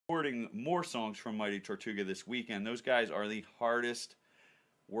recording more songs from Mighty Tortuga this weekend. Those guys are the hardest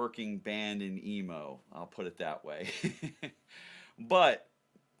working band in emo. I'll put it that way. But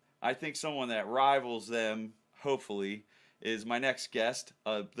I think someone that rivals them, hopefully, is my next guest.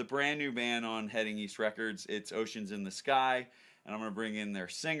 The brand new band on Heading East Records. It's Oceans in the Sky, and I'm going to bring in their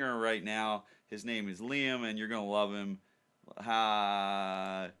singer right now. His name is Liam, and you're going to love him.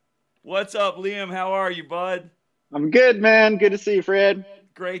 What's up, Liam? How are you, bud? I'm good, man. Good to see you, Fred.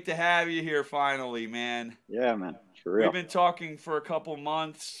 Great to have you here finally, man. Yeah, man. For We've real. been talking for a couple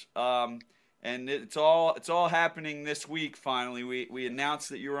months, and it's all happening this week. Finally, we announced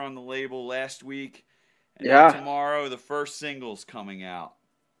that you were on the label last week, and now Yeah. tomorrow the first single's coming out.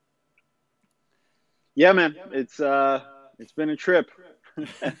 Yeah, man. It's been a trip.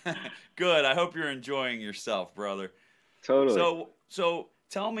 Good. I hope you're enjoying yourself, brother. Totally. So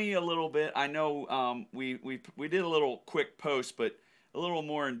tell me a little bit. I know we did a little quick post, but a little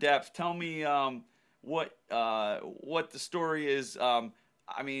more in depth. Tell me what the story is.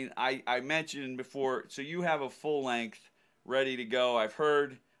 I mean, I mentioned before. So you have a full length ready to go. I've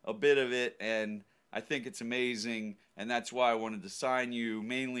heard a bit of it, and I think it's amazing. And that's why I wanted to sign you,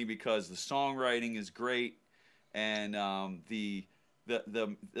 mainly because the songwriting is great, and the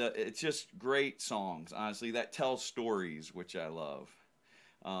it's just great songs, honestly, that tell stories, which I love.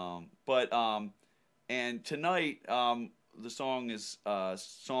 But and tonight, the song is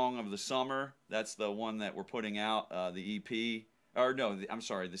 "Song of the Summer." That's the one that we're putting out, the EP. Or no, I'm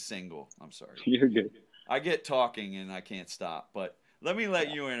sorry, the single. I'm sorry. You're good. I get talking and I can't stop. But let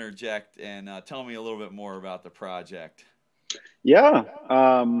you interject and tell me a little bit more about the project. Yeah.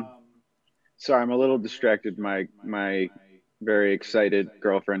 Sorry, I'm a little distracted. My very excited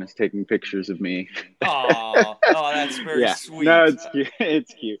girlfriend is taking pictures of me. Oh, that's very Yeah. No, sweet. it's cute.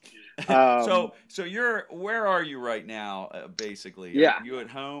 It's cute. Um, So you're where are you right now? Basically, are yeah. you at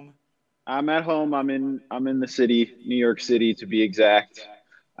home? I'm at home. I'm in the city, New York City to be exact.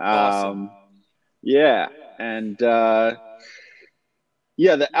 Awesome. Um, yeah. And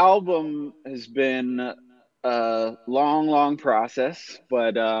yeah, the album has been a long, long process,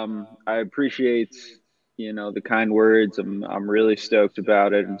 but I appreciate, the kind words. I'm really stoked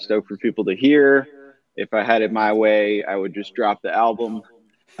about it. I'm stoked for people to hear. If I had it my way, I would just drop the album.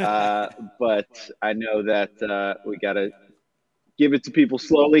 Uh, but I know that we gotta give it to people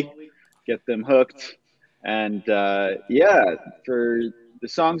slowly, get them hooked, and yeah, for the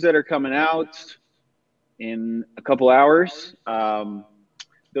songs that are coming out in a couple hours.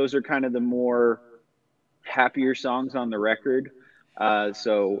 Those are kind of the more happier songs on the record.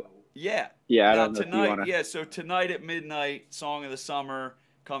 So Yeah. yeah, I Now don't know if you tonight, want to. yeah. So tonight at midnight, "Song of the Summer"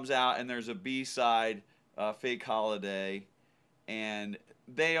 comes out, and there's a B side, "Fake Holiday," and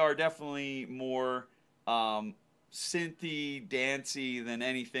they are definitely more synthy, dancey than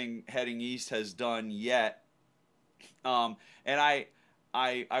anything Heading East has done yet. And I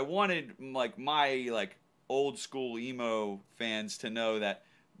wanted like my like old school emo fans to know that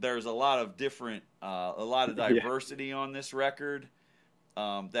there's a lot of a lot of Yeah, diversity on this record.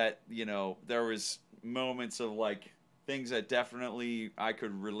 That there was moments of like things that definitely I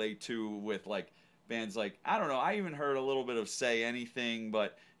could relate to with like bands like I don't know. I even heard a little bit of Say Anything,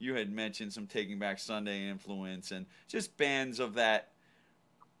 but you had mentioned some Taking Back Sunday influence and just bands of that.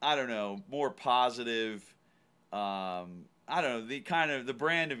 I don't know, more positive. I don't know, the kind of the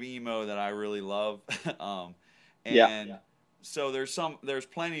brand of emo that I really love. um, yeah, and so there's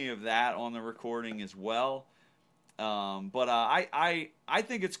plenty of that on the recording as well. But I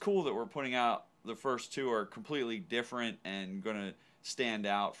think it's cool that we're putting out the first two are completely different and gonna stand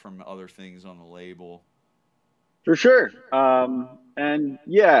out from other things on the label. for sure. And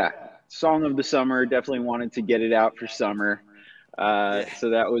yeah, song of the summer. Definitely wanted to get it out for summer. Yeah. So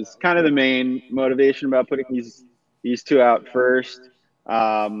that was kind of the main motivation about putting these two out first.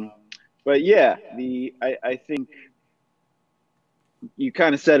 Um, but yeah, I think you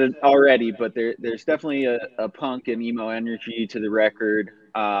kind of said it already, but there's definitely a punk and emo energy to the record.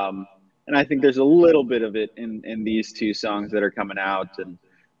 And I think there's a little bit of it in these two songs that are coming out. And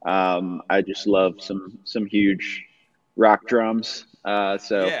I just love some huge rock drums.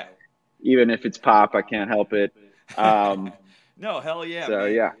 So Yeah. even if it's pop, I can't help it. Um, No, hell yeah, so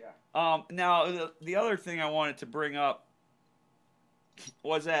man. yeah, Now the other thing I wanted to bring up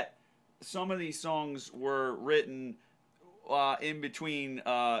was that some of these songs were written in between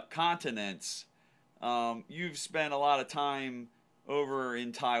continents. You've spent a lot of time over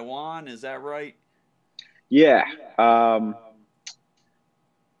in Taiwan, is that right? yeah, um,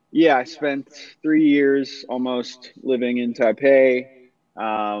 yeah. I spent 3 years almost living in Taipei,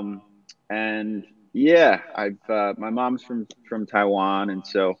 um, and Yeah, I've my mom's from Taiwan, and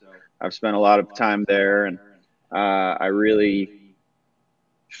so I've spent a lot of time there, and I really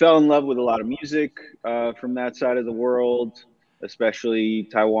fell in love with a lot of music from that side of the world, especially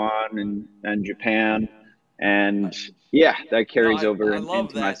Taiwan and Japan, I, and yeah, that no, carries over I love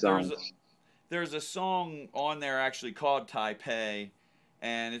into my that. songs. There's a song on there actually called Taipei,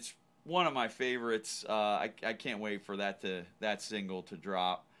 and it's one of my favorites. I can't wait for that single to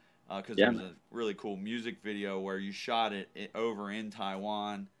drop because Yeah, there's man. a really cool music video where you shot it over in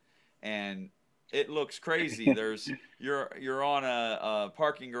Taiwan, and it looks crazy. You're on a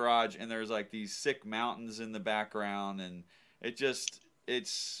parking garage, and there's like these sick mountains in the background, and it just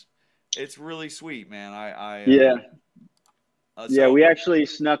it's really sweet, man. Yeah, yeah. So We actually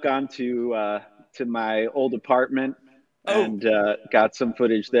snuck onto to my old apartment oh. and got some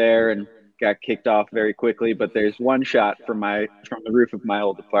footage there, and got kicked off very quickly. But there's one shot from the roof of my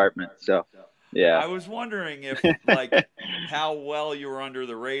old apartment. So, yeah. I was wondering if like how well you were under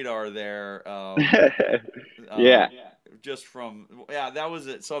the radar there. Yeah. Just from that was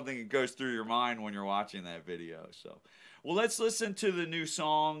something that goes through your mind when you're watching that video. So, well, let's listen to the new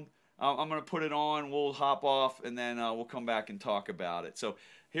song. I'm gonna put it on. We'll hop off and then we'll come back and talk about it. So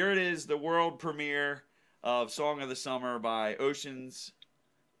here it is, the world premiere of "Song of the Summer" by Oceans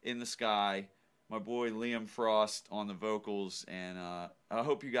in the Sky. My boy Liam Frost on the vocals, and I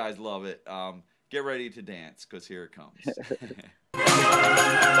hope you guys love it. Get ready to dance because here it comes.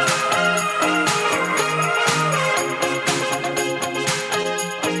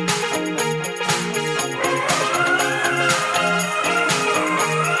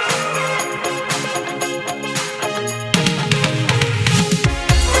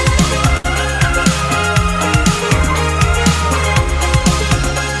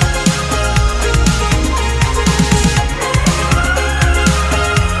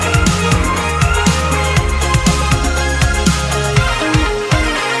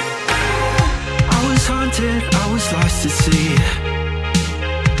 I was lost at sea.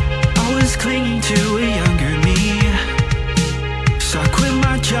 I was clinging to a younger me. So I quit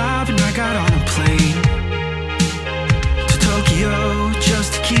my job and I got on a plane to Tokyo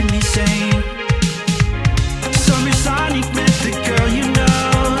just to keep me sane. Summer Sonic met the girl you know.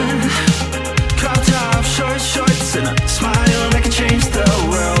 Crop top, short shorts, and a smile that could change the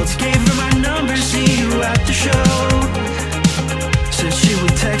world. Gave her my number, see you at the show. Said she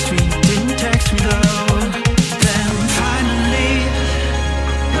would text me, didn't text me though. Then finally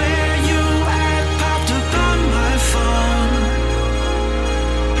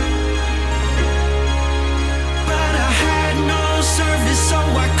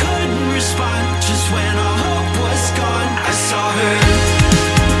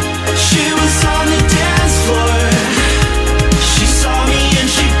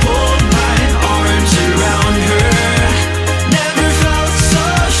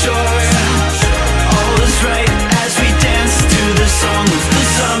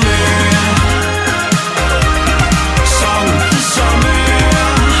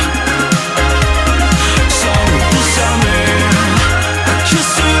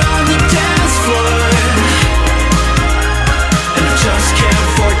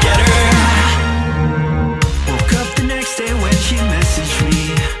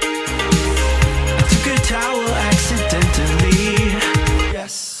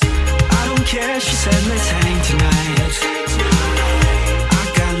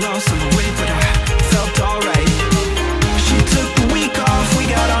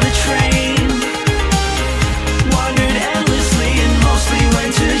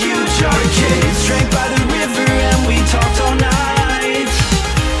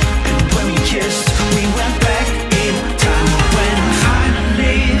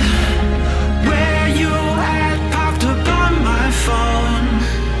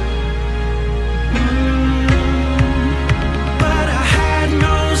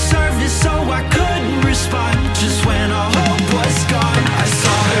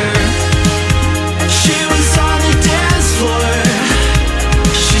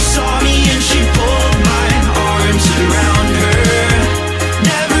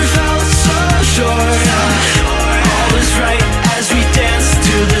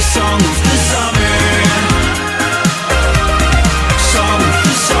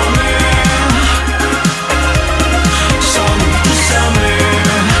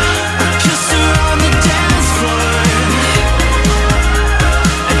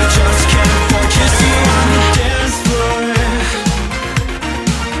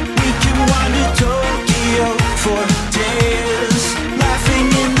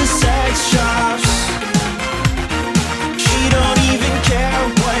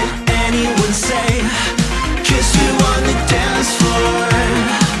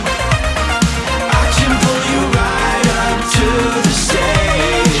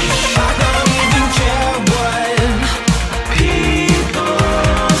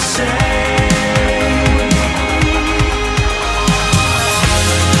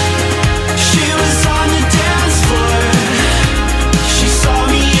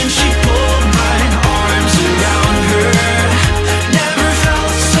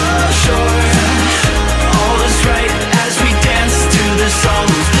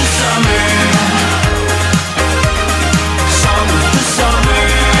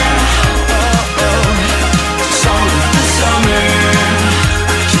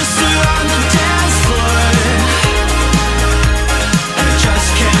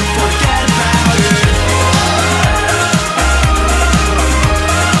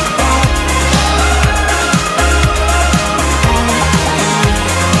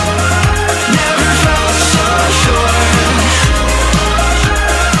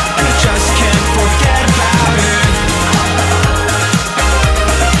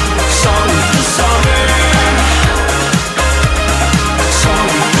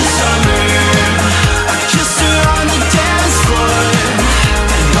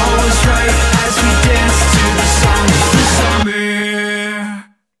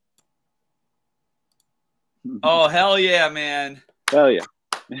Oh, hell yeah, man. Hell yeah.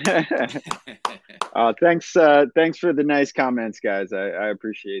 Thanks for the nice comments, guys. I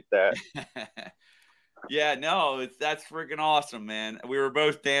appreciate that. Yeah, no, that's freaking awesome, man. We were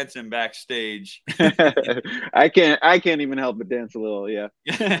both dancing backstage. I can't even help but dance a little. Yeah.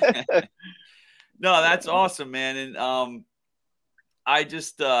 No, that's awesome, man. And I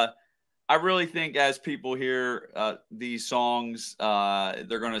just I really think as people hear these songs,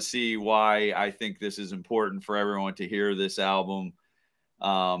 they're going to see why I think this is important for everyone to hear this album.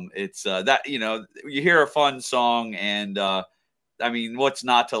 It's that, you know, you hear a fun song, and I mean, what's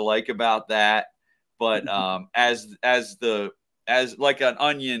not to like about that? But as like an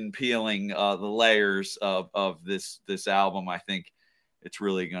onion peeling the layers of this album, I think it's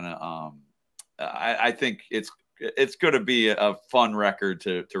really gonna. I think it's going to be a fun record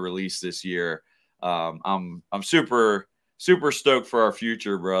to release this year. I'm super stoked for our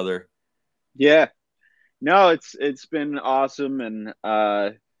future, brother. Yeah, no, it's been awesome, and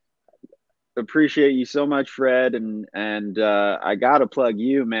appreciate you so much, Fred. And I gotta plug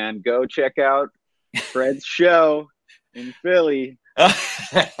you, man. Go check out Fred's show in Philly.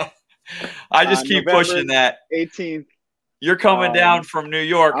 I just keep November pushing that. 18th. You're coming down from New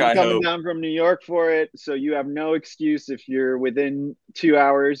York. I'm coming down from New York for it, so you have no excuse if you're within 2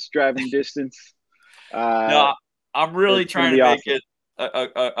 hours driving distance. No, I'm really trying to make awesome.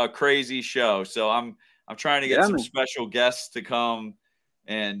 it a crazy show. So I'm trying to get some special guests to come,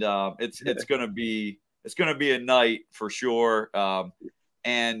 and it's gonna be a night for sure.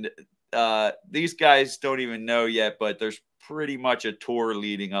 And these guys don't even know yet, but there's pretty much a tour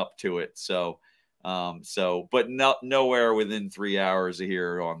leading up to it. So but nowhere within 3 hours of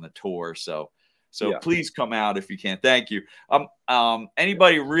here on the tour. So please come out if you can. Thank you.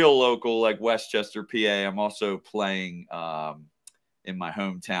 Anybody real local like Westchester, PA, I'm also playing in my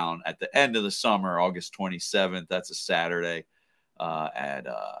hometown at the end of the summer, August 27th. That's a Saturday at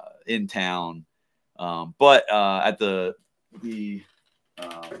in town. But at the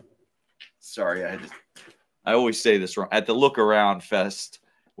sorry, I always say this wrong. At the Look Around Fest,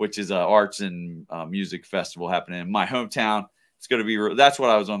 which is an arts and music festival happening in my hometown. It's going to be, that's what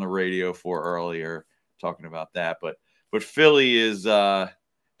I was on the radio for earlier, talking about that. But Philly is,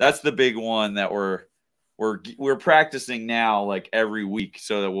 that's the big one that we're practicing now, like every week,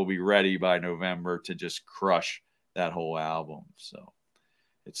 so that we'll be ready by November to just crush that whole album. So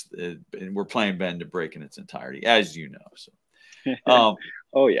and we're playing Bend to Break in its entirety, as you know. So,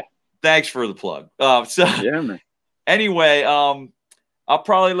 oh yeah. Thanks for the plug. Yeah, man. Anyway, I'll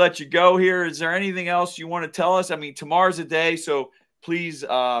probably let you go here. Is there anything else you want to tell us? I mean, tomorrow's a day, so please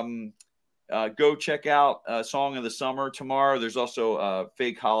go check out Song of the Summer tomorrow. There's also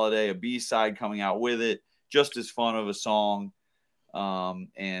Fake Holiday, a B-side coming out with it. Just as fun of a song. Yeah,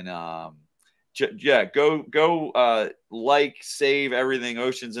 go like, save everything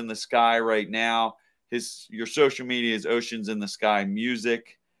Oceans in the Sky right now. Your social media is Oceans in the Sky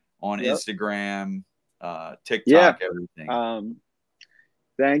Music on Instagram, TikTok, everything.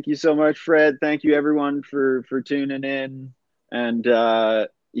 Thank you so much, Fred. Thank you everyone for tuning in. And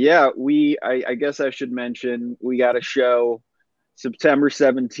yeah, I guess I should mention we got a show September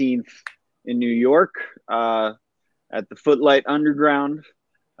 17th in New York at the Footlight Underground.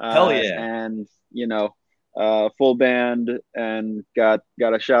 Hell yeah. And you know, full band, and got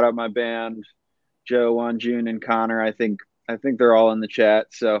to shout out my band, Joe, Wanjun, and Connor. I think they're all in the chat.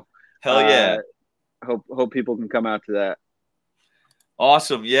 So hell yeah. Hope people can come out to that.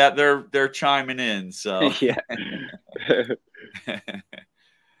 Awesome. Yeah, they're chiming in. So yeah.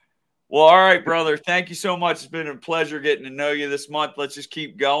 Well, all right, brother. Thank you so much. It's been a pleasure getting to know you this month. Let's just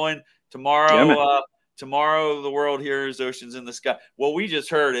keep going. Tomorrow, tomorrow the world hears Oceans in the Sky. Well, we just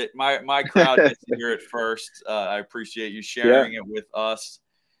heard it. My crowd gets to hear it first. I appreciate you sharing it with us.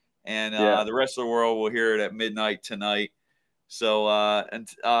 And the rest of the world will hear it at midnight tonight. So,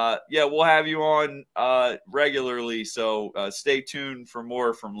 yeah, we'll have you on regularly. So stay tuned for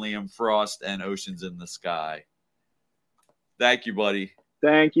more from Liam Frost and Oceans in the Sky. Thank you, buddy.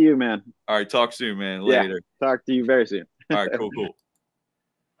 Thank you, man. All right. Talk soon, man. Later. Talk to you very soon. All right. Cool.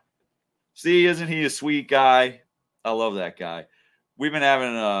 See, isn't he a sweet guy? I love that guy. We've been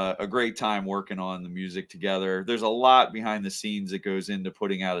having a great time working on the music together. There's a lot behind the scenes that goes into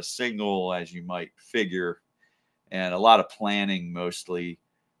putting out a single, as you might figure. And a lot of planning, mostly,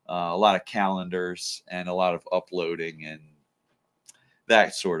 a lot of calendars, and a lot of uploading and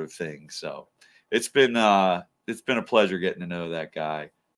that sort of thing. So it's been a pleasure getting to know that guy.